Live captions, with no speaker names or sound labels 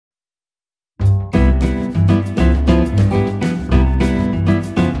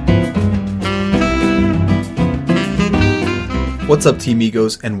What's up, Tea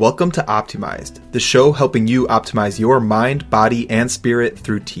Amigos, and welcome to OpTEAmize, the show helping you optimize your mind, body, and spirit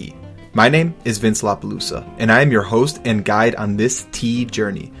through tea. My name is Vince LaPalooza, and I am your host and guide on this tea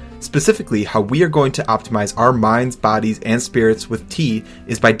journey. Specifically, how we are going to optimize our minds, bodies, and spirits with tea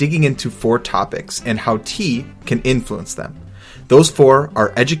is by digging into 4 topics and how tea can influence them. Those 4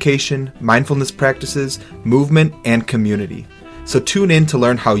 are education, mindfulness practices, movement, and community. So tune in to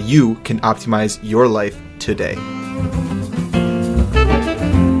learn how you can optimize your life today.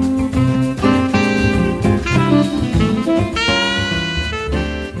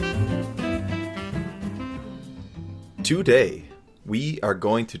 Today, we are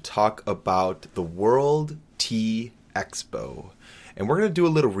going to talk about the World Tea Expo. And we're going to do a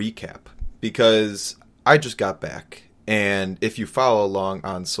little recap because I just got back. And if you follow along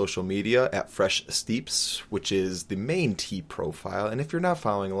on social media at Fresh Steeps, which is the main tea profile, and if you're not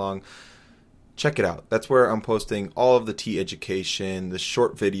following along, check it out. That's where I'm posting all of the tea education, the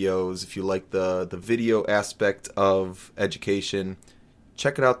short videos. If you like the video aspect of education,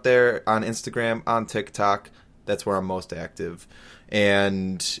 check it out there on Instagram, on TikTok. That's where I'm most active.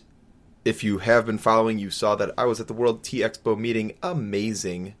 And if you have been following, you saw that I was at the World Tea Expo meeting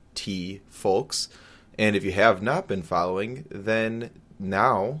amazing tea folks. And if you have not been following, then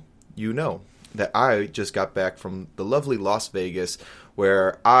now you know that I just got back from the lovely Las Vegas,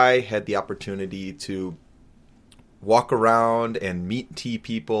 where I had the opportunity to walk around and meet tea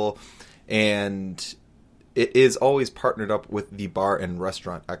people. And it is always partnered up with the Bar and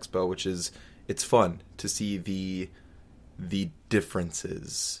Restaurant Expo, which is, it's fun to see the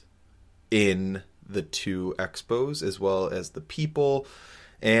differences in the two expos as well as the people.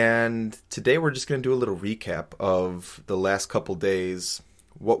 And today we're just going to do a little recap of the last couple days,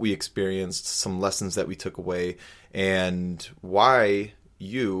 what we experienced, some lessons that we took away, and why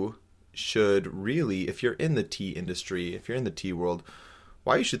you should really, if you're in the tea industry, if you're in the tea world,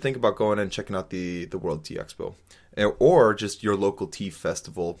 why you should think about going and checking out the World Tea Expo or just your local tea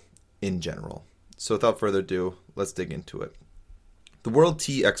festival in general. So without further ado, let's dig into it. The World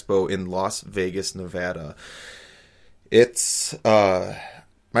Tea Expo in Las Vegas, Nevada. It's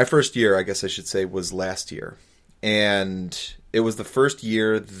my first year, I guess I should say, was last year. And it was the first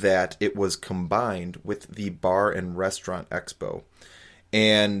year that it was combined with the Bar and Restaurant Expo.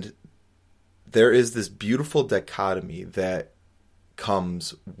 And there is this beautiful dichotomy that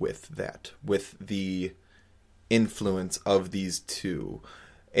comes with that, with the influence of these two.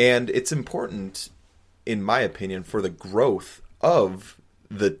 And it's important, in my opinion, for the growth of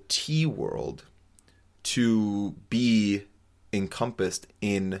the tea world to be encompassed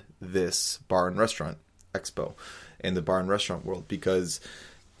in this Bar and Restaurant Expo and the bar and restaurant world, because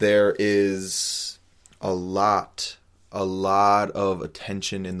there is a lot of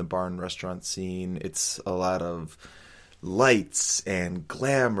attention in the bar and restaurant scene. It's a lot of lights and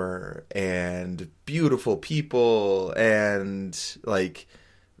glamour and beautiful people and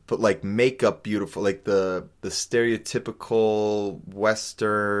but makeup beautiful, like the stereotypical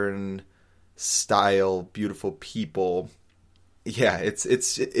Western style beautiful people. Yeah,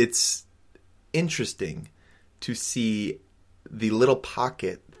 it's interesting to see the little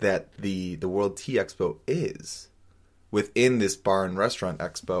pocket that the World Tea Expo is within this Bar and Restaurant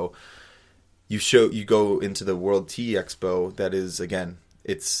Expo. You go into the World Tea Expo, that is, again,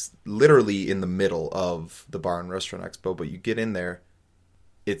 it's literally in the middle of the Bar and Restaurant Expo, but you get in there,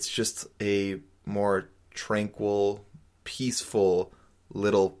 it's just a more tranquil, peaceful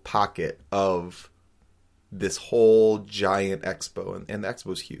little pocket of this whole giant expo, and the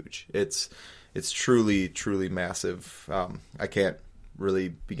expo's huge. It's truly massive. I can't really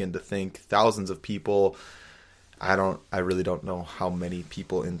begin to think. Thousands of people. I really don't know how many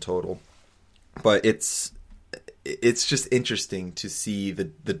people in total, but it's just interesting to see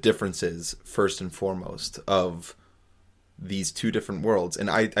the differences first and foremost of these two different worlds. And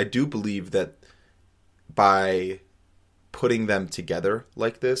I do believe that by putting them together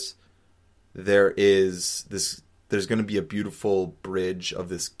like this, there's going to be a beautiful bridge of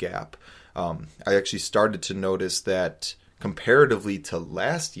this gap. I actually started to notice that comparatively to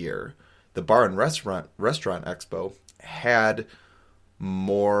last year, the Bar and Restaurant Expo had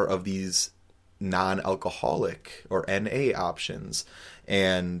more of these non-alcoholic or NA options,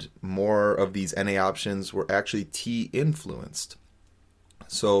 and more of these NA options were actually tea influenced.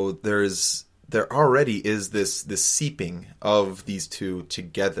 So there already is this seeping of these two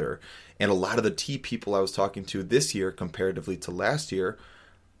together. And a lot of the tea people I was talking to this year, comparatively to last year,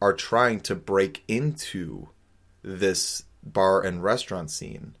 are trying to break into this bar and restaurant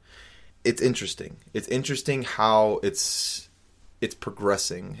scene. It's interesting. It's interesting how it's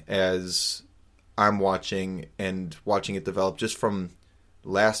progressing as I'm watching and watching it develop just from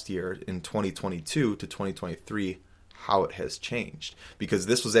last year in 2022 to 2023, how it has changed. Because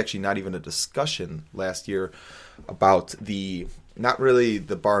this was actually not even a discussion last year about not really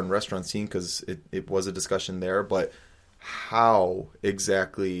the bar and restaurant scene, because it was a discussion there, but how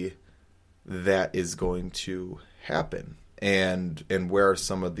exactly that is going to happen, and where are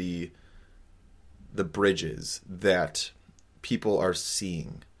some of the bridges that people are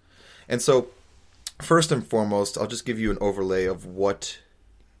seeing. And so first and foremost, I'll just give you an overlay of what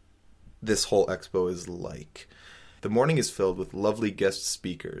this whole expo is like. The morning is filled with lovely guest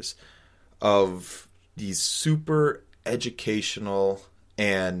speakers of these super educational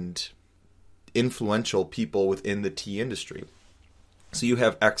and influential people within the tea industry. So you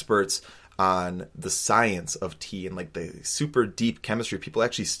have experts on the science of tea and like the super deep chemistry, people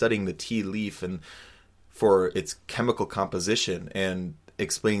actually studying the tea leaf and for its chemical composition and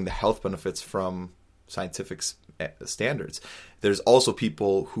explaining the health benefits from scientific standards. There's also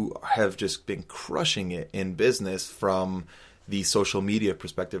people who have just been crushing it in business from the social media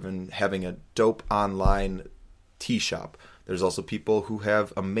perspective and having a dope online tea shop. There's also people who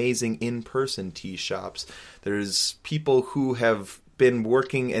have amazing in-person tea shops. There's people who have been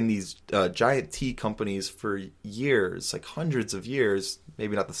working in these giant tea companies for years, like hundreds of years,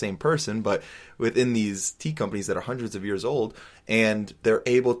 maybe not the same person, but within these tea companies that are hundreds of years old, and they're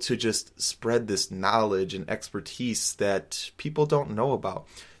able to just spread this knowledge and expertise that people don't know about.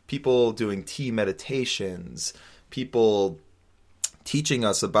 People doing tea meditations, people teaching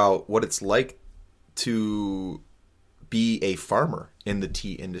us about what it's like to be a farmer in the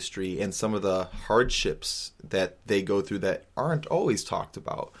tea industry and some of the hardships that they go through that aren't always talked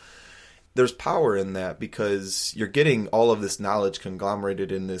about. There's power in that because you're getting all of this knowledge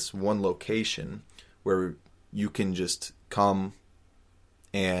conglomerated in this one location where you can just come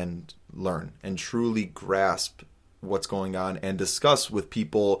and learn and truly grasp what's going on and discuss with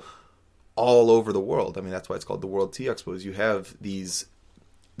people all over the world. I mean, that's why it's called the World Tea Expos. You have this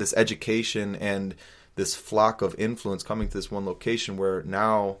education and this flock of influence coming to this one location where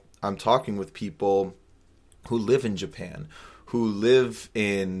now I'm talking with people who live in Japan, who live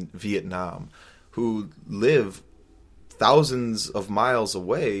in Vietnam, who live thousands of miles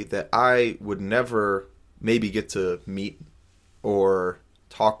away that I would never maybe get to meet or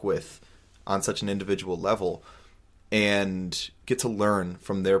talk with on such an individual level, and get to learn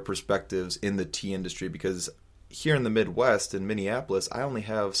from their perspectives in the tea industry. Because here in the Midwest, in Minneapolis, I only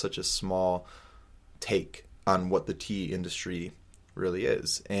have such a small take on what the tea industry really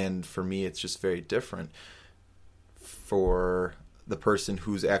is. And for me, it's just very different. For the person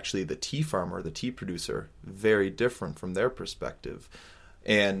who's actually the tea farmer, the tea producer, very different from their perspective.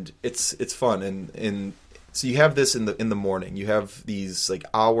 And it's fun. And so you have this in the morning. You have these like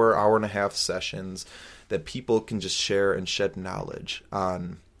hour and a half sessions that people can just share and shed knowledge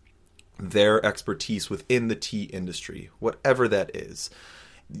on their expertise within the tea industry, whatever that is.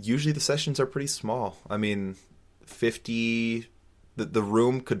 Usually the sessions are pretty small. I mean, 50, the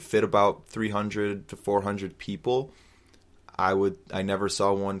room could fit about 300 to 400 people. I never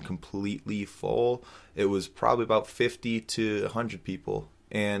saw one completely full. It was probably about 50 to 100 people.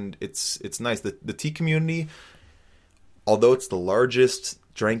 And it's nice. The tea community, although it's the largest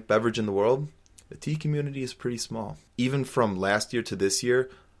drank beverage in the world, the tea community is pretty small. Even from last year to this year,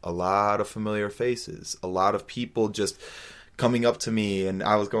 a lot of familiar faces, a lot of people just coming up to me, and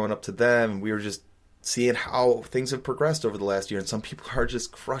I was going up to them, and we were just seeing how things have progressed over the last year. And some people are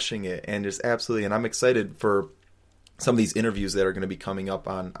just crushing it, and just absolutely. And I'm excited for some of these interviews that are going to be coming up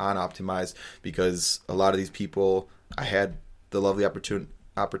on OpTEAmize, because a lot of these people, I had the lovely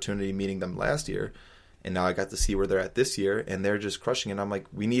opportunity meeting them last year, and now I got to see where they're at this year, and they're just crushing it. And I'm like,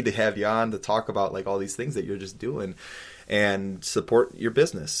 we need to have you on to talk about like all these things that you're just doing and support your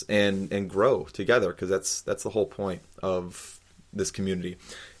business and grow together, because that's the whole point of this community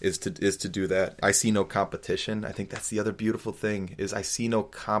is to do that. I see no competition. I think that's the other beautiful thing, is I see no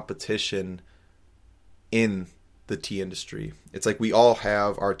competition in the tea industry. It's like we all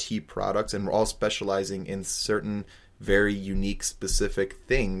have our tea products, and we're all specializing in certain very unique, specific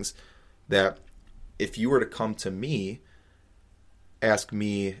things that if you were to come to me, ask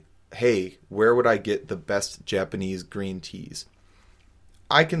me, hey, where would I get the best Japanese green teas?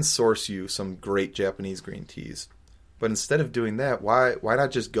 I can source you some great Japanese green teas. But instead of doing that, why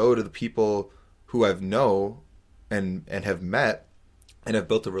not just go to the people who I've know and have met and have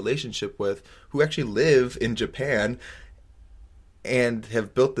built a relationship with, who actually live in Japan and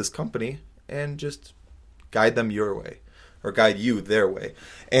have built this company, and just guide them your way, or guide you their way.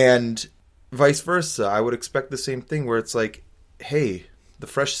 And vice versa, I would expect the same thing, where it's like, hey, the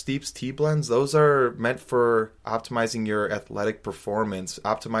Fresh Steeps tea blends, those are meant for optimizing your athletic performance,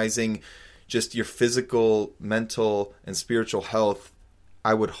 optimizing just your physical, mental, and spiritual health.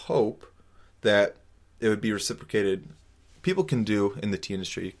 I would hope that it would be reciprocated. People can do in the tea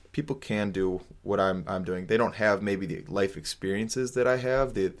industry. People can do what I'm doing. They don't have maybe the life experiences that I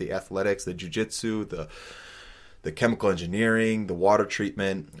have, the athletics, the jiu-jitsu, the chemical engineering, the water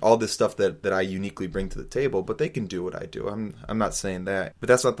treatment, all this stuff that I uniquely bring to the table, but they can do what I do. I'm not saying that, but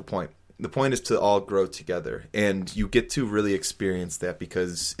that's not the point. The point is to all grow together, and you get to really experience that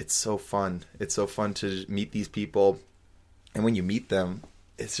because it's so fun. It's so fun to meet these people, and when you meet them,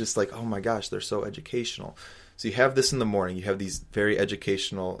 it's just like, oh my gosh, they're so educational. So you have this in the morning. You have these very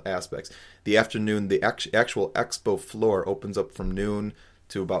educational aspects. The afternoon, the actual expo floor opens up from noon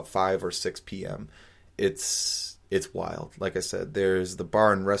to about 5 or 6 p.m. It's wild. Like I said, there's the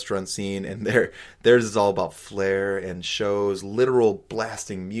bar and restaurant scene, and theirs is all about flair and shows, literal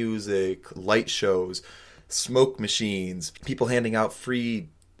blasting music, light shows, smoke machines, people handing out free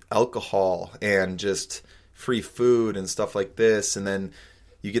alcohol and just free food and stuff like this. And then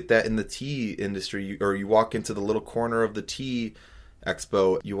you get that in the tea industry, or you walk into the little corner of the tea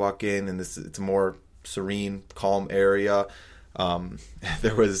expo. You walk in, and it's a more serene, calm area.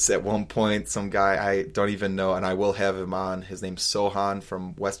 There was at one point some guy I don't even know, and I will have him on. His name's Sohan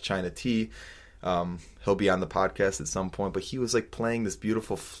from West China Tea. He'll be on the podcast at some point, but he was like playing this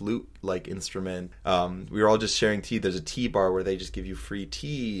beautiful flute-like instrument. We were all just sharing tea. There's a tea bar where they just give you free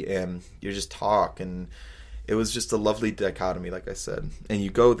tea, and you just talk, and it was just a lovely dichotomy, like I said. And you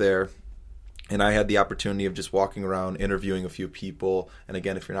go there, and I had the opportunity of just walking around, interviewing a few people. And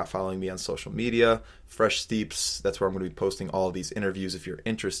again, if you're not following me on social media, Fresh Steeps, that's where I'm going to be posting all of these interviews if you're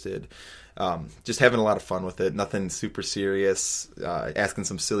interested. Just having a lot of fun with it. Nothing super serious. Asking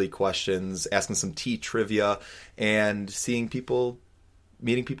some silly questions, asking some tea trivia, and meeting people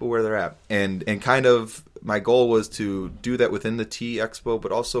where they're at. And kind of my goal was to do that within the tea expo,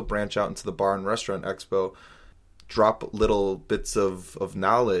 but also branch out into the bar and restaurant expo. Drop little bits of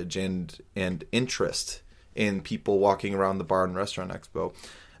knowledge and interest in people walking around the bar and restaurant expo.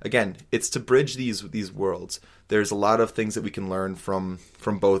 Again, it's to bridge these worlds. There's a lot of things that we can learn from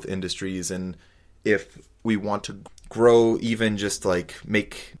both industries, and if we want to grow, even just like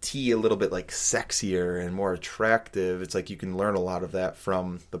make tea a little bit like sexier and more attractive, it's like you can learn a lot of that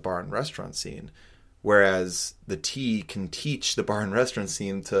from the bar and restaurant scene. Whereas the tea can teach the bar and restaurant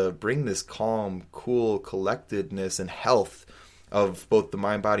scene to bring this calm, cool collectedness and health of both the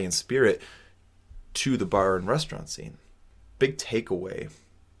mind, body, and spirit to the bar and restaurant scene. Big takeaway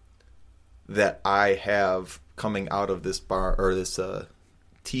that I have coming out of this bar or this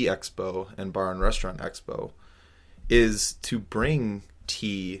tea expo and bar and restaurant expo is to bring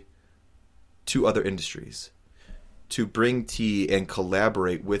tea to other industries. To bring tea and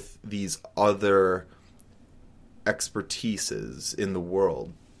collaborate with these other expertises in the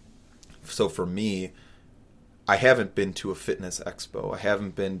world. So for me, I haven't been to a fitness expo. I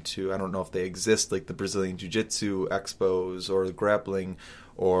haven't been to, I don't know if they exist, like the Brazilian Jiu-Jitsu expos or the grappling,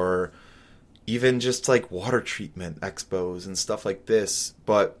 or even just like water treatment expos and stuff like this.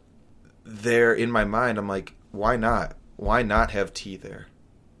 But there in my mind, I'm like, why not? Why not have tea there?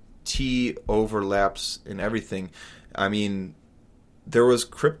 Tea overlaps in everything. I mean, there was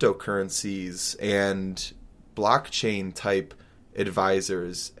cryptocurrencies and blockchain type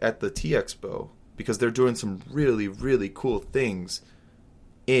advisors at the Tea Expo because they're doing some really, really cool things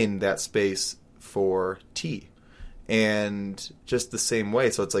in that space for tea. And just the same way,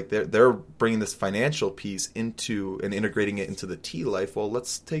 so it's like they're bringing this financial piece into and integrating it into the tea life. Well,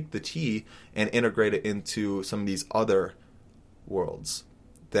 let's take the tea and integrate it into some of these other worlds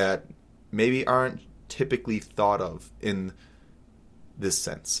that maybe aren't typically thought of in this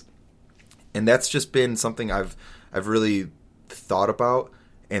sense. And that's just been something I've really thought about,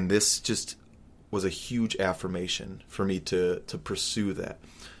 and this just was a huge affirmation for me to pursue that.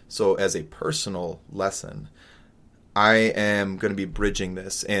 So as a personal lesson, I am going to be bridging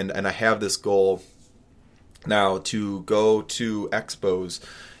this, and I have this goal now to go to expos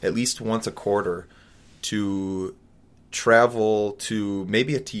at least once a quarter, to travel to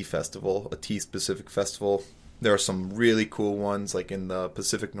maybe a tea festival, a tea-specific festival. There are some really cool ones like in the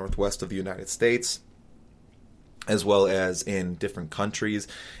Pacific Northwest of the United States, as well as in different countries.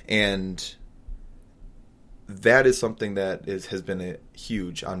 And that is something that has been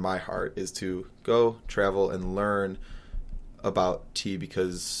huge on my heart, is to go travel and learn about tea,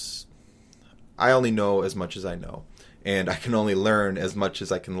 because I only know as much as I know. And I can only learn as much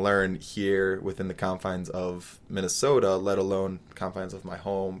as I can learn here within the confines of Minnesota, let alone confines of my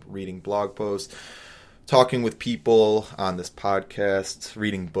home, reading blog posts, talking with people on this podcast,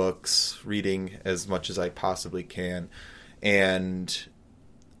 reading books, reading as much as I possibly can. And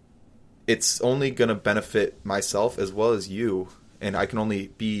it's only going to benefit myself as well as you. And I can only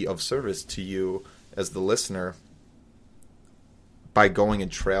be of service to you as the listener by going and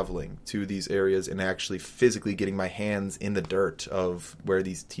traveling to these areas and actually physically getting my hands in the dirt of where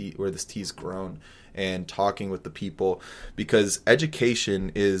this tea is grown and talking with the people, because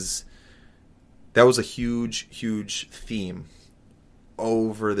education that was a huge theme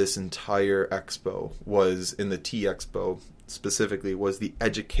over this entire expo, was in the tea expo specifically, was the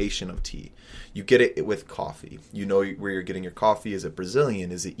education of tea. You get it with coffee. You know where you're getting your coffee. Is it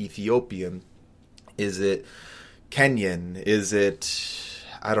Brazilian? Is it Ethiopian? Is it Kenyan? Is it,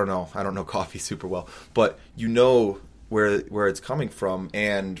 I don't know. I don't know coffee super well, but you know where it's coming from.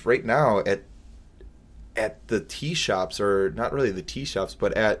 And right now at the tea shops, or not really the tea shops,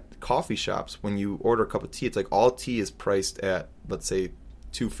 but at coffee shops, when you order a cup of tea, it's like all tea is priced at, let's say,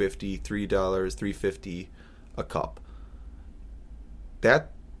 $2.50, $3, $3.50 a cup.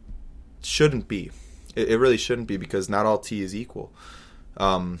 That shouldn't be. It really shouldn't be, because not all tea is equal.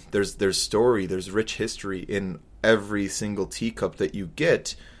 There's story, there's rich history in every single teacup that you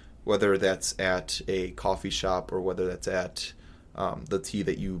get, whether that's at a coffee shop or whether that's at the tea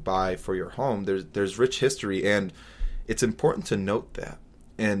that you buy for your home. There's rich history, and it's important to note that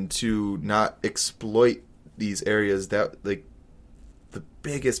and to not exploit these areas. That, like, the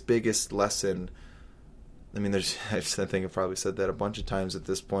biggest lesson. I mean, I think I've probably said that a bunch of times at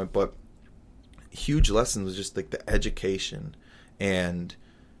this point, but huge lesson was just like the education, and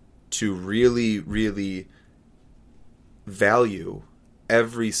to really value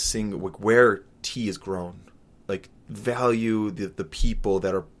every single, like, where tea is grown, like value the people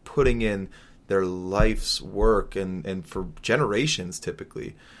that are putting in their life's work and for generations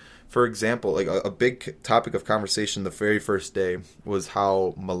typically. For example, like a big topic of conversation the very first day was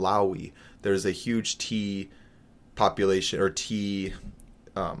how Malawi, there's a huge tea population, or tea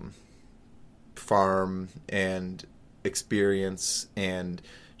farm and experience and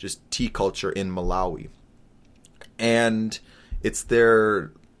just tea culture in Malawi. And it's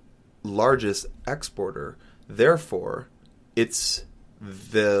their largest exporter. Therefore, it's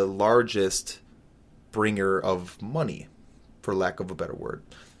the largest bringer of money, for lack of a better word.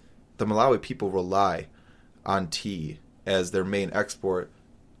 The Malawi people rely on tea as their main export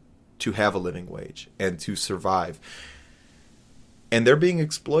to have a living wage and to survive. And they're being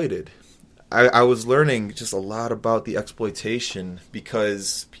exploited. I was learning just a lot about the exploitation,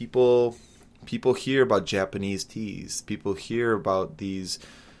 because people hear about Japanese teas. People hear about these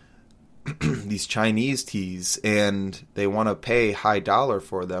Chinese teas, and they want to pay high dollar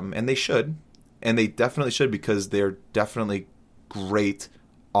for them, and they should. And they definitely should, because they're definitely great,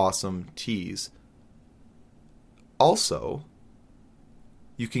 awesome teas. Also,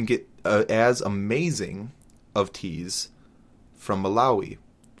 you can get as amazing of teas from Malawi,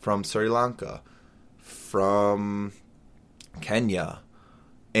 from Sri Lanka, from Kenya,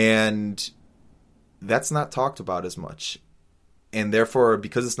 and that's not talked about as much. And therefore,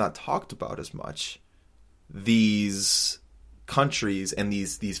 because it's not talked about as much, these countries and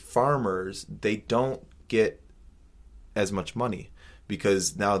these farmers, they don't get as much money,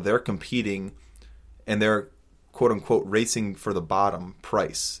 because now they're competing and they're quote unquote racing for the bottom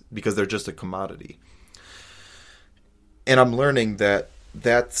price, because they're just a commodity. And I'm learning that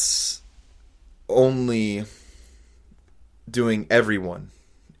that's only doing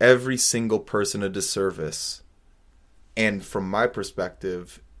every single person a disservice. And from my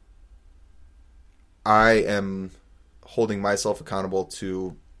perspective, I am holding myself accountable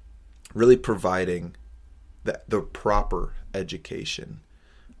to really providing the proper education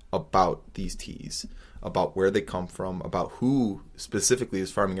about these teas, about where they come from, about who specifically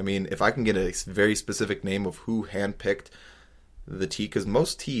is farming. I mean, if I can get a very specific name of who handpicked the tea, because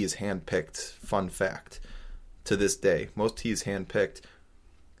most tea is handpicked, fun fact, to this day. Most tea is handpicked.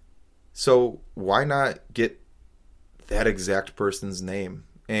 So why not get that exact person's name?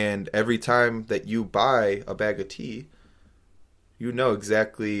 And every time that you buy a bag of tea, you know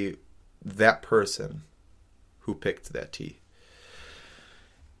exactly that person who picked that tea.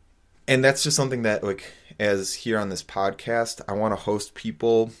 And that's just something that, like, as here on this podcast, I want to host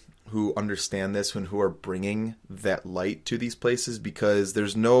people who understand this and who are bringing that light to these places, because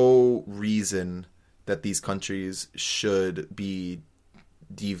there's no reason that these countries should be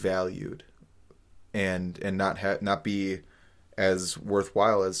devalued and not be as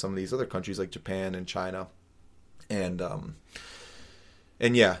worthwhile as some of these other countries like Japan and China. And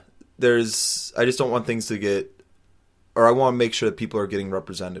yeah, I just don't want things to get or I want to make sure that people are getting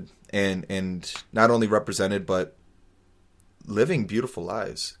represented, and not only represented, but living beautiful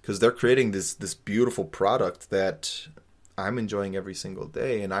lives, because they're creating this beautiful product that I'm enjoying every single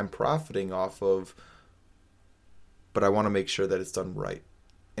day and I'm profiting off of. But I want to make sure that it's done right,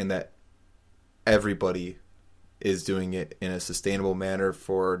 and that everybody is doing it in a sustainable manner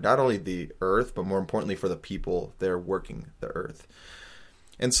for not only the earth, but more importantly for the people that are working the earth.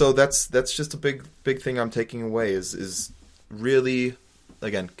 And so that's just a big thing I'm taking away is really,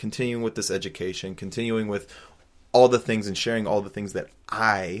 again, continuing with this education, continuing with all the things and sharing all the things that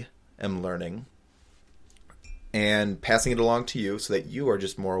I am learning and passing it along to you so that you are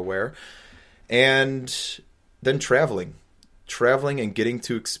just more aware. And then traveling and getting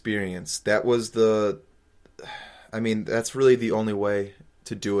to experience. That's really the only way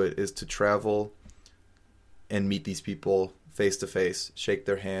to do it, is to travel and meet these people face to face, shake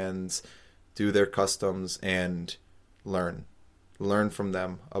their hands, do their customs, and learn from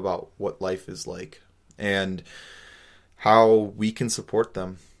them about what life is like and how we can support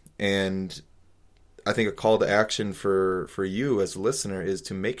them. And I think a call to action for you as a listener is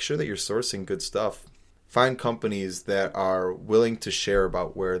to make sure that you're sourcing good stuff. Find companies that are willing to share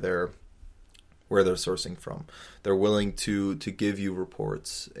about where they're sourcing from. They're willing to give you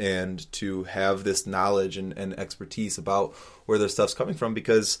reports and to have this knowledge and expertise about where their stuff's coming from,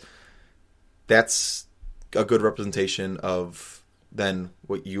 because that's a good representation of then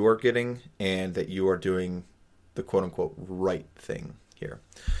what you are getting and that you are doing the quote-unquote right thing here.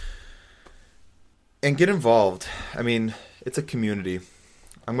 And get involved. I mean, it's a community.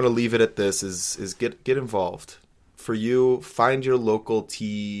 I'm going to leave it at this, is get involved. For you, find your local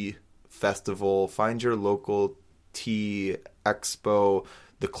tea festival, find your local tea expo,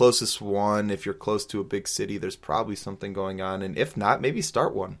 the closest one. If you're close to a big city, there's probably something going on. And if not, maybe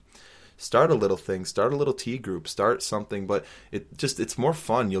start one. Start a little thing, start a little tea group, start something, but it's more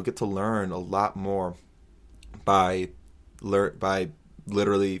fun. You'll get to learn a lot more by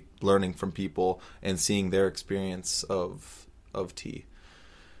literally learning from people and seeing their experience of tea.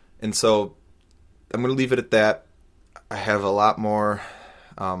 And so I'm going to leave it at that. I have a lot more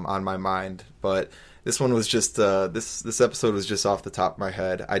on my mind, but this one was just this episode was just off the top of my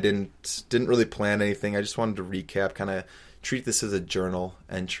head. I didn't really plan anything. I just wanted to recap, kind of treat this as a journal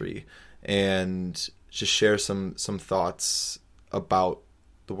entry, and just share some thoughts about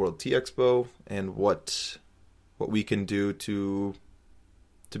the World Tea Expo and what we can do to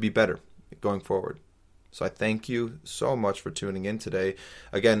be better going forward. So I thank you so much for tuning in today.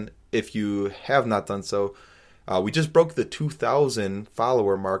 Again, if you have not done so, we just broke the 2,000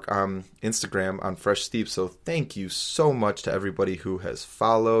 follower mark on Instagram on Fresh Steeps. So thank you so much to everybody who has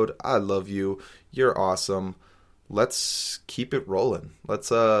followed. I love you. You're awesome. Let's keep it rolling. Let's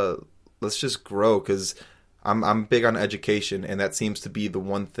just grow, because I'm big on education, and that seems to be the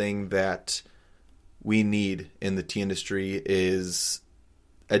one thing that we need in the tea industry is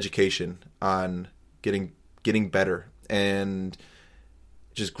education on getting better and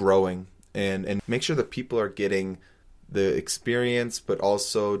just growing, and make sure that people are getting the experience, but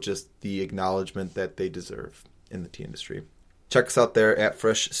also just the acknowledgement that they deserve in the tea industry. Check us out there at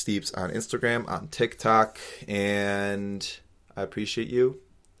Fresh Steeps on Instagram, on TikTok, and I appreciate you,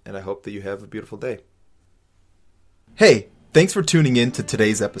 and I hope that you have a beautiful day. Hey, thanks for tuning in to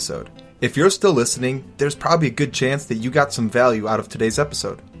today's episode. If you're still listening, there's probably a good chance that you got some value out of today's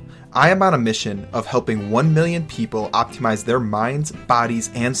episode. I am on a mission of helping 1 million people optimize their minds,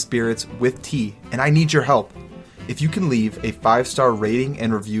 bodies, and spirits with tea, and I need your help. If you can leave a 5-star rating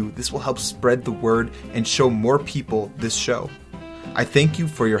and review, this will help spread the word and show more people this show. I thank you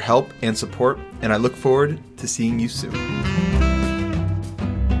for your help and support, and I look forward to seeing you soon.